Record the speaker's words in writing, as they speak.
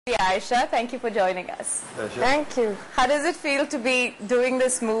Aisha, thank you for joining us. Thank you. How does it feel to be doing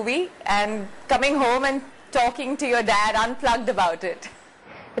this movie and coming home and talking to your dad unplugged about it?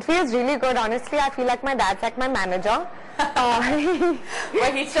 It feels really good. Honestly, I feel like my dad's like my manager. Well,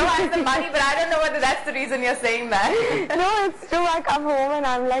 he still has the money, but I don't know whether that's the reason you're saying that. No, it's true. I come home and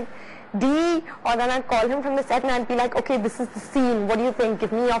I'm like, D, or then I'd call him from the set and I'd be like, okay, this is the scene. What do you think?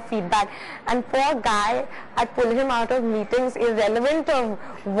 Give me your feedback. And poor guy, I'd pull him out of meetings irrelevant of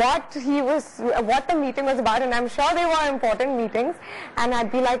what the meeting was about. And I'm sure they were important meetings. And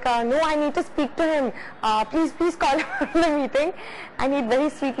I'd be like, no, I need to speak to him. Please call him out of the meeting. And he'd very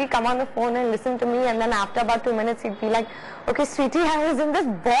sweetly come on the phone and listen to me. And then after about 2 minutes, he'd be like, okay, sweetie, I was in this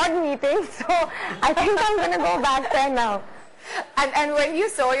board meeting, so I think I'm going to go back there now. And when you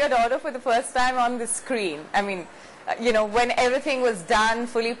saw your daughter for the first time on the screen, I mean, you know, when everything was done,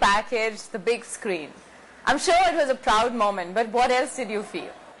 fully packaged, the big screen, I'm sure it was a proud moment, but what else did you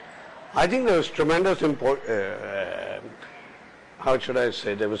feel? I think there was tremendous how should I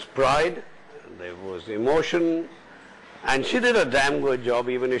say, there was pride, there was emotion, and she did a damn good job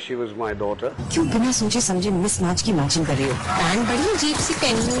even if she was my daughter. क्यों बिना सोचे समझे mismatch की matching कर रही हो? Pant बड़ी अजीब सी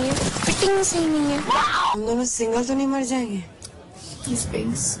पहनी हुई है, फिटिंग सही नहीं है। हम दोनों सिंगल तो नहीं मर जाएंगे? He's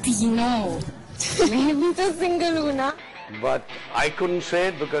being Stino. मैं भी तो सिंगल हूँ ना। But I couldn't say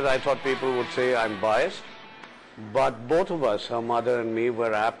it because I thought people would say I'm biased. But both of us, her mother and me,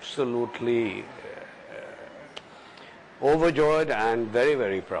 were absolutely overjoyed and very,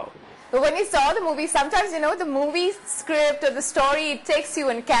 very proud. But when you saw the movie, sometimes, you know, the movie script or the story, it takes you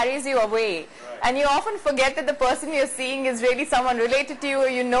and carries you away. Right. And you often forget that the person you're seeing is really someone related to you, or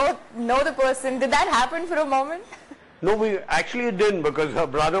you know the person. Did that happen for a moment? No, we actually didn't, because her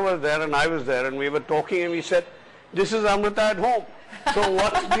brother was there and I was there, and we were talking and we said, this is Amrita at home. So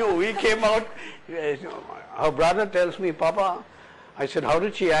what's new? We came out, her brother tells me, Papa, I said, how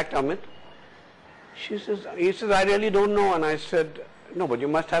did she act, Amit? He says, I really don't know. And I said, no, but you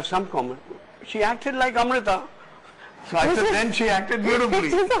must have some comment. She acted like Amrita. So I said, then she acted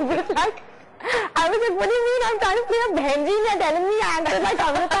beautifully. I was like, what do you mean? I'm trying to play a Bhenji and you're telling me I acted like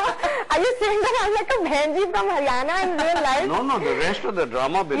Amrita? Are you saying that I'm like a Bhenji from Haryana in real life? No, the rest of the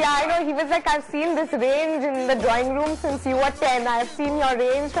drama business. Yeah, I know. He was like, I've seen this range in the drawing room since you were 10. I've seen your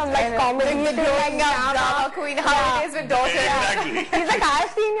range from like comedy to like drama queen, how it is with daughter. Exactly. He's like,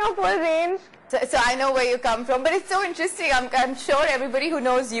 I've seen your full range. So I know where you come from, but it's so interesting. I'm sure everybody who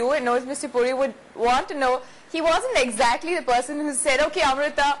knows you and knows Mr. Puri would want to know, he wasn't exactly the person who said, okay,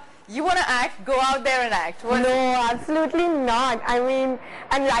 Amrita, you want to act, go out there and act. No, absolutely not. I mean,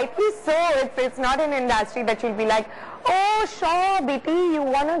 and rightly so. It's not an industry that you'll be like, oh, sure, Biti, you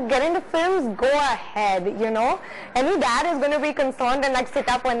want to get into films, go ahead, you know. Any dad is going to be concerned and like sit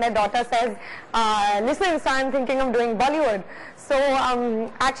up when their daughter says, listen, son, I'm thinking of doing Bollywood. So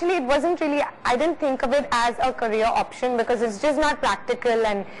actually it wasn't really, I didn't think of it as a career option because it's just not practical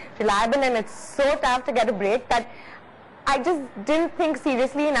and reliable, and it's so tough to get a break that I just didn't think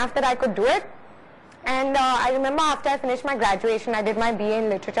seriously enough that I could do it. And I remember after I finished my graduation, I did my BA in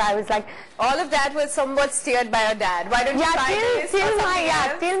literature. I was like, all of that was somewhat steered by your dad. Why don't you try this?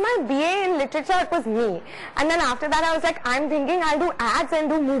 Till my BA in literature, it was me. And then after that, I was like, I'm thinking I'll do ads and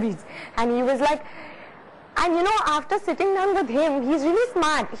do movies. And he was like, and you know, after sitting down with him, he's really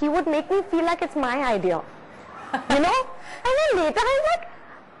smart. He would make me feel like it's my idea. You know? And then later, I was like,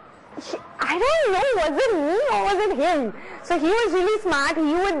 I don't know, was it me or was it him? So he was really smart.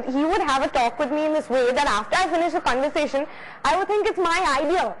 He would have a talk with me in this way that after I finish the conversation, I would think it's my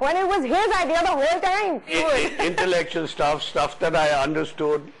idea when it was his idea the whole time. Intellectual stuff that I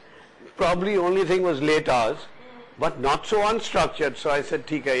understood. Probably only thing was late hours, but not so unstructured. So I said,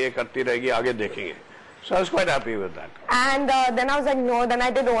 "ठीक है, ये करती रहेगी, आगे देखेंगे." So I was quite happy with that. And then I was like, no. Then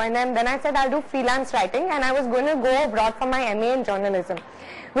I did O&M. Then I said I'll do freelance writing, and I was going to go abroad for my MA in journalism,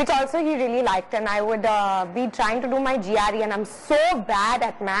 which also he really liked, and I would be trying to do my GRE, and I'm so bad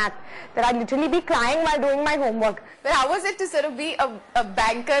at math that I'd literally be crying while doing my homework. But how was it to sort of be a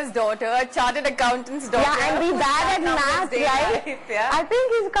banker's daughter, a chartered accountant's daughter? Yeah, and be bad at math, right? Yeah. I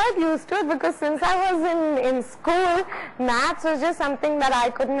think he's got used to it because since I was in school, maths was just something that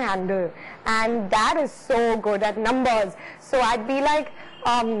I couldn't handle. And Dad is so good at numbers. So I'd be like,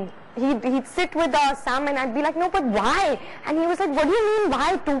 he'd sit with Sam and I'd be like, no, but why? And he was like, what do you mean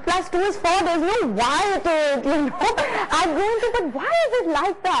why? 2 plus 2 is 4. There's no why to it, you know. I'd go into, but why is it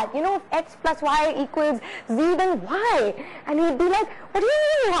like that? You know, if x plus y equals z, then why? And he'd be like, what do you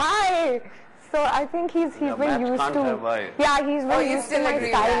mean why? So I think he's been used to. Yeah, he's been used to my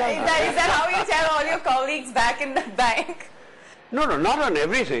style. Is that how you tell all your colleagues back in the bank? No, not on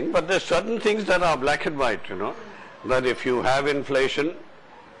everything, but there's certain things that are black and white, you know. That if you have inflation,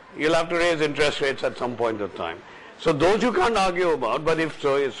 you'll have to raise interest rates at some point of time. So those you can't argue about, but if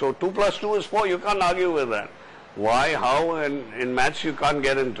so 2 plus 2 is 4, you can't argue with that. Why, how, and in maths you can't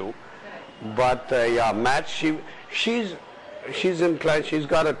get into. But yeah, maths, she's inclined, she's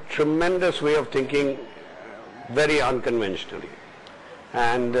got a tremendous way of thinking very unconventionally.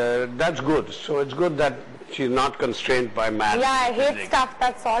 And that's good. So it's good that she's not constrained by maths. Yeah, I hate stuff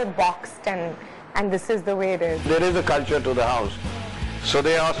that's all boxed and this is the way it is. There is a culture to the house. So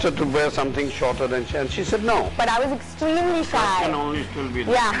they asked her to wear something shorter than she, and she said no. But I was extremely shy. That can only still be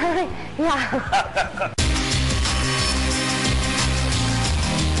there. Yeah, yeah.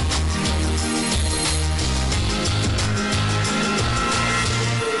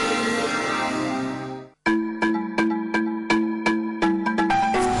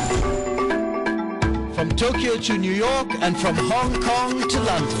 From Tokyo to New York and from Hong Kong to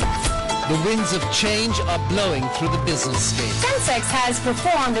London, the winds of change are blowing through the business space. Sensex has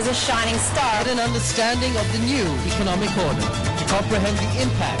performed as a shining star. Get an understanding of the new economic order to comprehend the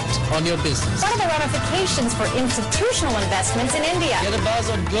impact on your business. What are the ramifications for institutional investments in India? Get a buzz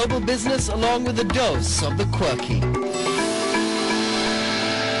on global business along with a dose of the quirky.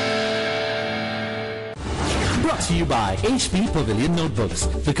 Brought to you by HP Pavilion Notebooks.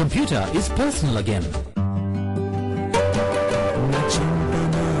 The computer is personal again.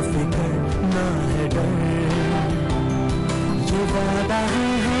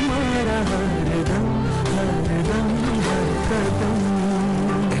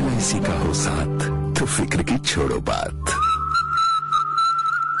 LIC का हो साथ तो फिक्र की छोड़ो बात.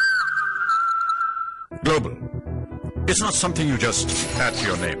 Global. It's not something you just add to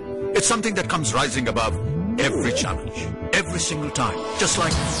your name. It's something that comes rising above every challenge, every single time. Just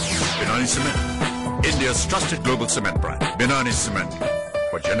like Binani Cement, India's trusted global cement brand. Binani Cement,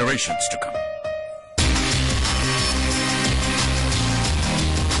 for generations to come.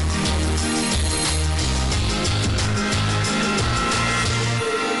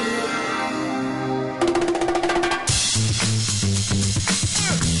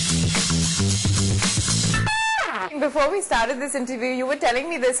 Before we started this interview, you were telling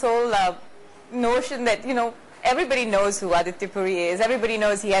me this whole notion that, you know, everybody knows who Aditya Puri is. Everybody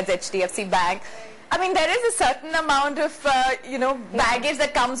knows he has HDFC Bank. I mean, there is a certain amount of, you know, baggage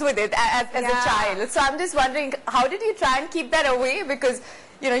that comes with it as a child. So I'm just wondering, how did you try and keep that away? Because,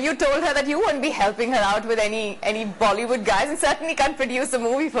 you know, you told her that you won't be helping her out with any Bollywood guys, and certainly can't produce a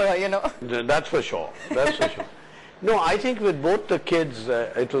movie for her, you know. That's for sure. That's for sure. No, I think with both the kids,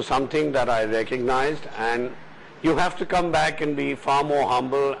 it was something that I recognized, and you have to come back and be far more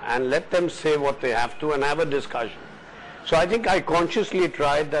humble and let them say what they have to and have a discussion. So I think I consciously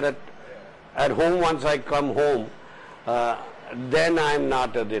tried that at home, once I come home, then I'm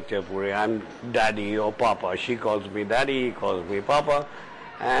not Aditya Puri, I'm Daddy or Papa. She calls me Daddy, he calls me Papa.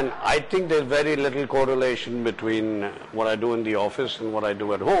 And I think there's very little correlation between what I do in the office and what I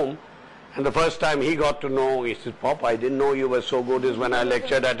do at home. And the first time he got to know, he said, Papa, I didn't know you were so good, is when I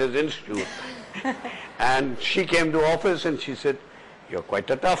lectured at his institute. And she came to office and she said, you're quite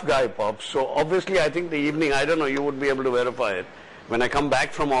a tough guy, Pop. So obviously I think the evening, I don't know, you would be able to verify it. When I come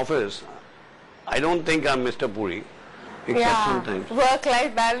back from office, I don't think I'm Mr. Puri, except sometimes.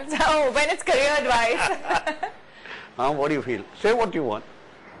 Work-life balance. Oh, when it's career advice. What do you feel? Say what you want.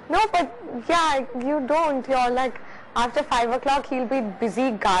 No, but yeah, you don't. You're like, after 5 o'clock, he'll be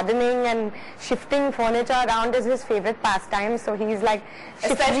busy gardening and shifting furniture around is his favorite pastime. So he's like,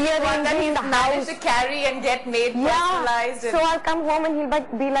 especially one that he's managed to carry and get made personalized. So I'll come home and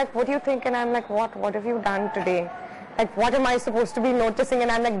he'll be like, what do you think? And I'm like, what have you done today? Like, what am I supposed to be noticing?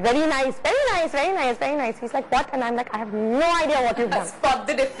 And I'm like, very nice, very nice, very nice, very nice. He's like, what? And I'm like, I have no idea what you've done. Spot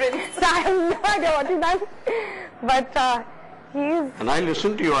the difference. So I have no idea what you've done. But he's... And I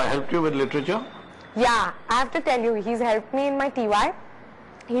listened to you. I helped you with literature. Yeah, I have to tell you, he's helped me in my TY.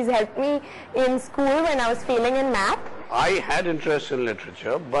 He's helped me in school when I was failing in math. I had interest in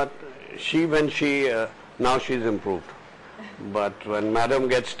literature, but now she's improved. But when Madam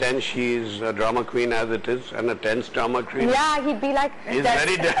gets tense, she's a drama queen as it is, and a tense drama queen. Yeah, he'd be like, he's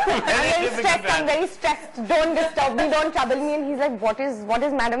very I'm very stressed, don't disturb me, don't trouble me. And he's like, what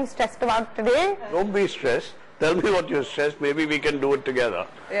is Madam stressed about today? Don't be stressed. Tell me what you're stressed, maybe we can do it together.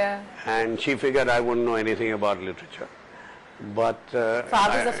 Yeah. And she figured I wouldn't know anything about literature. But...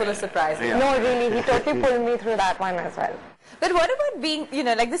 fathers are full of surprises. Yeah. No, really, he totally pulled me through that one as well. But what about being, you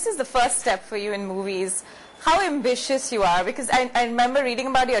know, like this is the first step for you in movies, how ambitious you are? Because I remember reading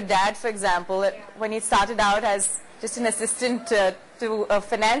about your dad, for example, that when he started out as just an assistant to a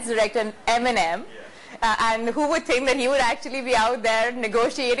finance director in M&M, and who would think that he would actually be out there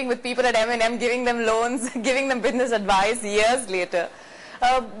negotiating with people at M&M, giving them loans, giving them business advice years later.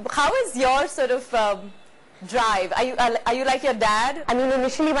 How is your sort of drive? Are you like your dad? I mean,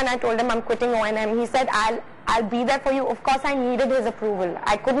 initially when I told him I'm quitting O&M, he said, I'll be there for you. Of course, I needed his approval.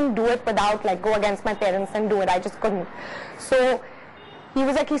 I couldn't do it without, like, go against my parents and do it. I just couldn't. So he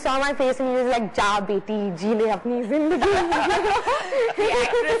was like, he saw my face and he was like, "Ja beti, ji le apni zindagi." The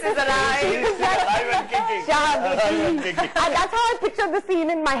actress is alive. Alive and kicking. Ja beti. That's how I pictured the scene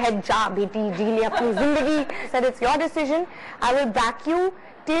in my head. Ja beti, ji le apni zindagi. He said, "It's your decision. I will back you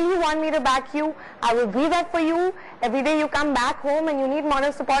till you want me to back you. I will be there for you. Every day you come back home and you need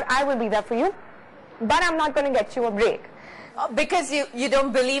moral support, I will be there for you. But I'm not going to get you a break." Because you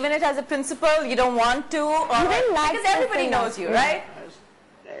don't believe in it as a principle, you don't want to, or because everybody knows you, right?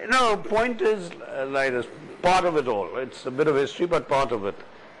 No, point is, like, it's part of it all. It's a bit of history, but part of it.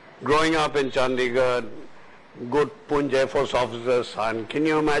 Growing up in Chandigarh, good Punj Air Force officer son, can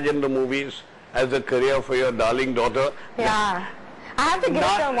you imagine the movies as a career for your darling daughter? Yeah. I have to give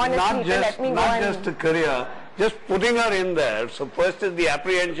her one to let me go. Not just a career, just putting her in there. So first is the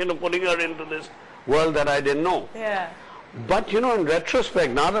apprehension of putting her into this world that I didn't know. Yeah. But in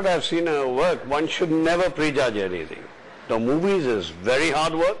retrospect, now that I've seen her work, one should never prejudge anything. The movies is very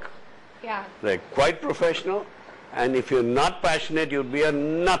hard work. Yeah. They're quite professional. And if you're not passionate, you'd be a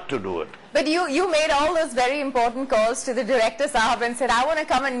nut to do it. But you made all those very important calls to the director Sahab and said, "I want to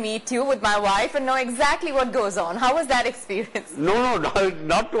come and meet you with my wife and know exactly what goes on." How was that experience? No,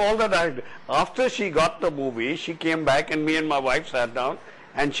 not to all that. After she got the movie, she came back and me and my wife sat down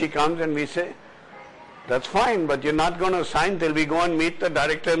and she comes and we say, "That's fine, but you're not going to sign till we go and meet the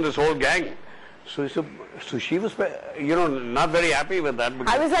director and this whole gang." So she was, not very happy with that.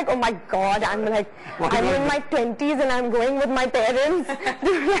 I was like, "Oh my God," I'm like, I'm in my 20s and I'm going with my parents.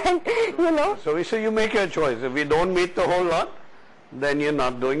 So we say, you make your choice. If we don't meet the whole lot, then you're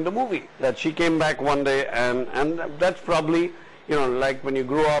not doing the movie. That she came back one day and that's probably, like when you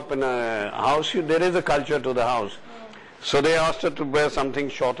grew up in a house, there is a culture to the house. So they asked her to wear something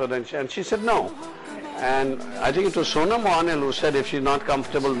shorter than and she said no. And I think it was Sonam Anil who said if she's not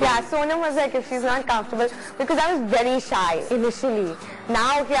comfortable. Yeah, Sonam was like, if she's not comfortable, because I was very shy initially.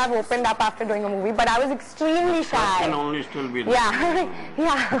 Now I've opened up after doing a movie, but I was extremely shy. That can only still be there. Yeah,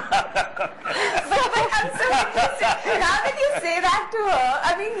 yeah. But I'm so interested. Now that you say that to her,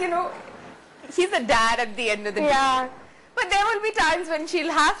 I mean, he's a dad at the end of the day. Yeah. But there will be times when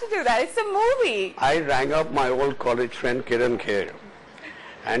she'll have to do that. It's a movie. I rang up my old college friend Kiran Kher,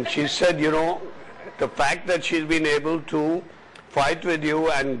 and she said, the fact that she's been able to fight with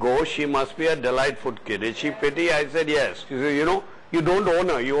you and go, she must be a delightful kid. Is she pretty? I said yes. She said, you don't own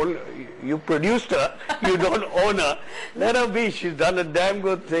her. You produced her. You don't own her. Let her be. She's done a damn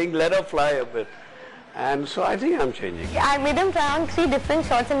good thing. Let her fly a bit. And so I think I'm changing. Yeah, I made him try on 3 different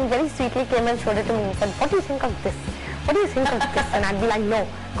shots and he very sweetly came and showed it to me and said, "What do you think of this? What do you think of this?" And I'd be like, "No,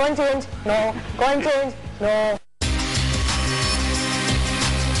 go and change. No, go and change. No."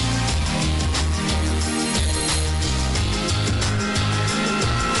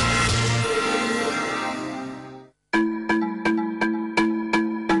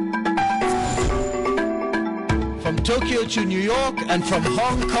 From Tokyo to New York and from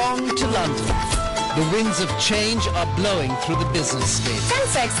Hong Kong to London, the winds of change are blowing through the business space.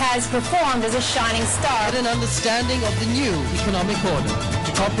 Sensex has performed as a shining star. Get an understanding of the new economic order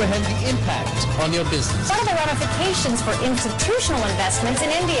to comprehend the impact on your business. What are the ramifications for institutional investments in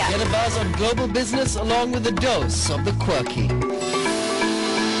India? Get a buzz on global business along with a dose of the quirky.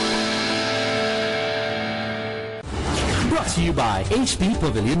 Brought to you by HP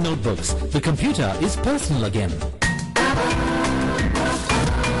Pavilion Notebooks. The computer is personal again.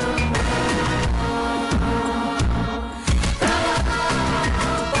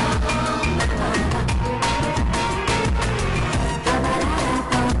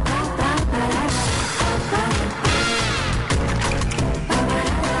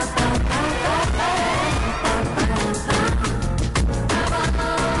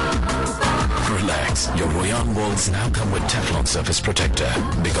 Your Royan walls now come with Teflon Surface Protector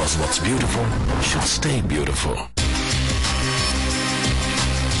because what's beautiful should stay beautiful.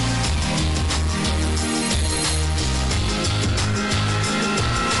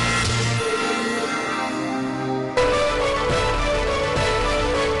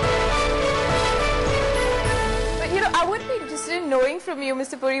 I would be interested in knowing from you,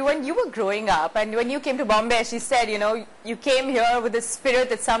 Mr. Puri, when you were growing up and when you came to Bombay, she said, you came here with the spirit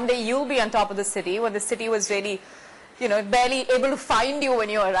that someday you'll be on top of the city, when the city was really, barely able to find you when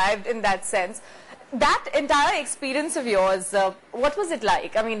you arrived in that sense. That entire experience of yours, what was it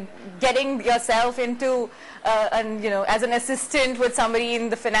like? I mean, getting yourself into, as an assistant with somebody in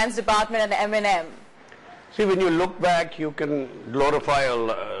the finance department at M&M. See, when you look back, you can glorify a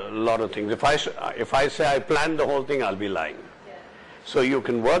lot of things. If I say I planned the whole thing, I'll be lying. So you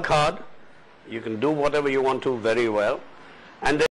can work hard, you can do whatever you want to very well, and then